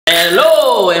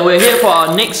Hello, and we're here for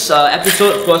our next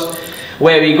episode, of course,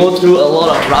 where we go through a lot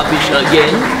of rubbish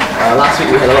again. Last week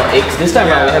we had a lot of eggs. This time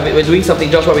around we're doing something.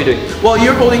 Josh, what are we doing? Well,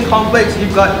 you're holding cornflakes,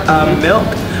 you've got milk.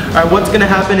 Alright, what's gonna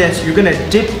happen is you're gonna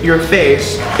dip your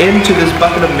face into this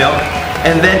bucket of milk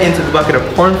and then into the bucket of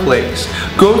cornflakes.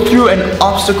 Go through an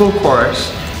obstacle course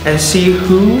and see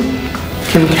who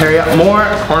can carry out more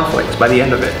cornflakes by the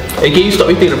end of it. Hey, can you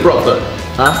stop eating the broth?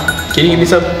 Huh? Can you give me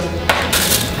some?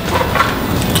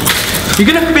 You're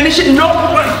gonna finish it? No!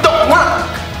 Don't work!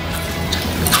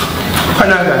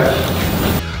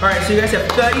 Alright, so you guys have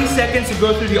 30 seconds to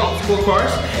go through the obstacle course,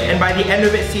 and by the end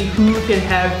of it, see who can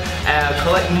have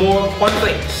collect more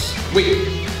cornflakes.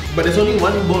 Wait, but there's only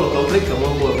one bowl of cornflakes and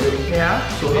one bowl of milk. Yeah?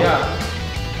 So yeah.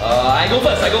 I go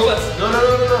first. No, not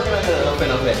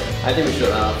fair. I think we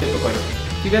should flip a coin.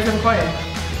 You guys have a coin?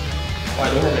 Oh, I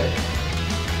don't have it.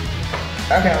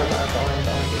 Okay, I'll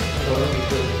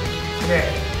Okay.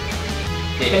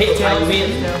 Okay, heads I win,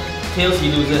 tails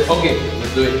he loses. Okay,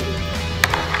 let's do it.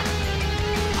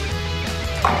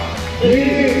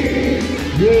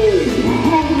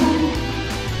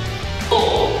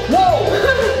 Oh, whoa!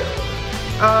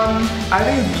 I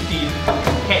think it's BT.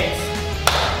 Heads.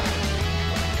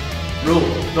 Bro,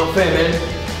 not fair, man.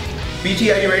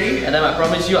 BT, are you ready? And then I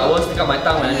promise you I won't stick out my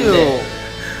tongue when I do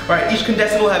that. Alright, each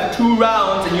contestant will have 2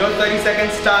 rounds and your 30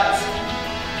 seconds starts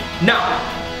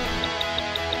now.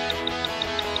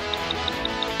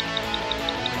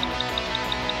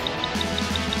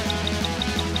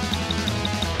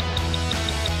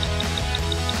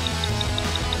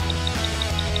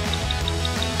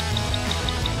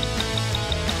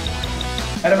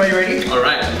 Adam, are you ready?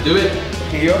 Alright, let's do it.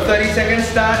 Okay, your 30 seconds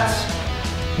starts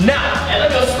now. And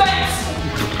look at your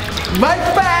specs! My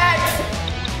facts!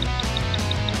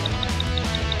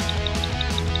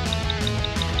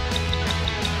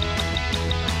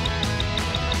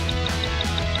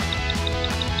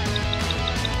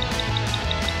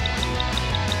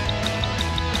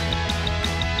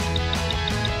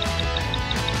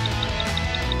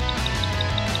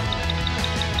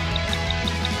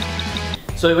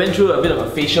 So we went through a bit of a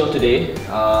facial today.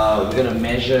 We're gonna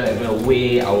measure and we're gonna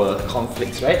weigh our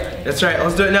cornflakes, right? That's right,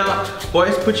 let's do it now.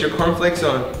 Boys, put your cornflakes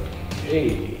on.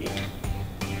 Hey.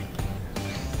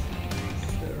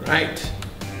 Right.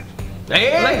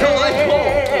 Hey, Let go.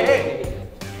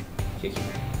 Okay.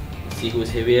 Let's see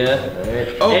who's heavier.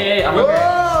 Alright. Oh, hey, I'm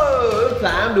Whoa,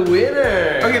 I'm the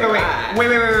winner. Okay, but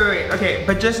wait. Okay,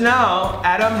 but just now,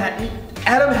 Adam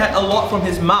had a lot from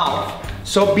his mouth.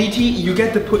 So BT, you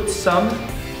get to put some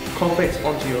cornflakes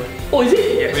onto yours. Oh, is it?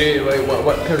 Yes. Wait,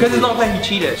 what? Because it's not like he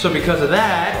cheated. So because of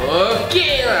that,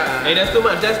 Okay lah. Hey, that's too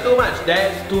much. That's the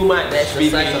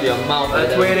size of your mouth.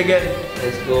 let's weigh it again.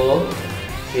 Let's go.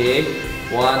 Okay.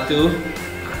 1, 2.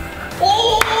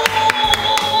 Oh!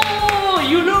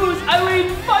 You lose! I win!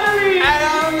 Finally!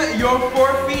 Adam, your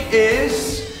forfeit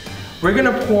is we're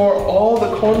gonna pour all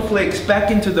the cornflakes back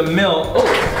into the milk. Oh!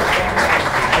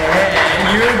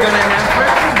 And you're gonna have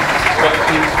friends.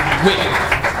 Wait,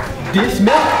 this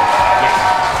milk?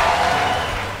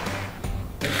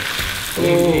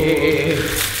 Hey.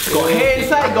 Go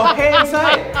hair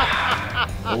inside.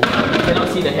 Oh, you cannot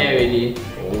see the hair already.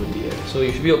 Oh dear. So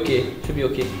you should be okay.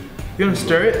 You wanna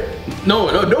stir it? No,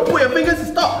 don't put your fingers.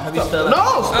 Stop. Have you stirred up?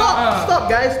 No, stop,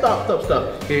 guys. Stop.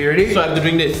 Okay, you ready? So I have to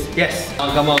drink this. Yes.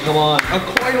 Oh, come on. A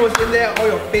coin was in there, all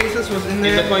your faces was in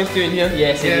there. Is the coin still in here?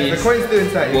 Yes, it Yeah, is. the coin's still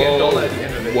inside. You get $1 at the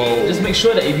end of it. Whoa. Just make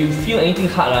sure that if you feel anything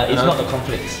hard, it's not the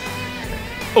cornflakes.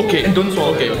 Okay. And don't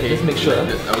swallow it. Okay. Just make sure. I'll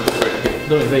go for it. Okay.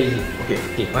 Don't, it's very easy. Okay.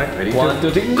 Okay. Right, ready? 1,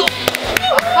 2, 3, go!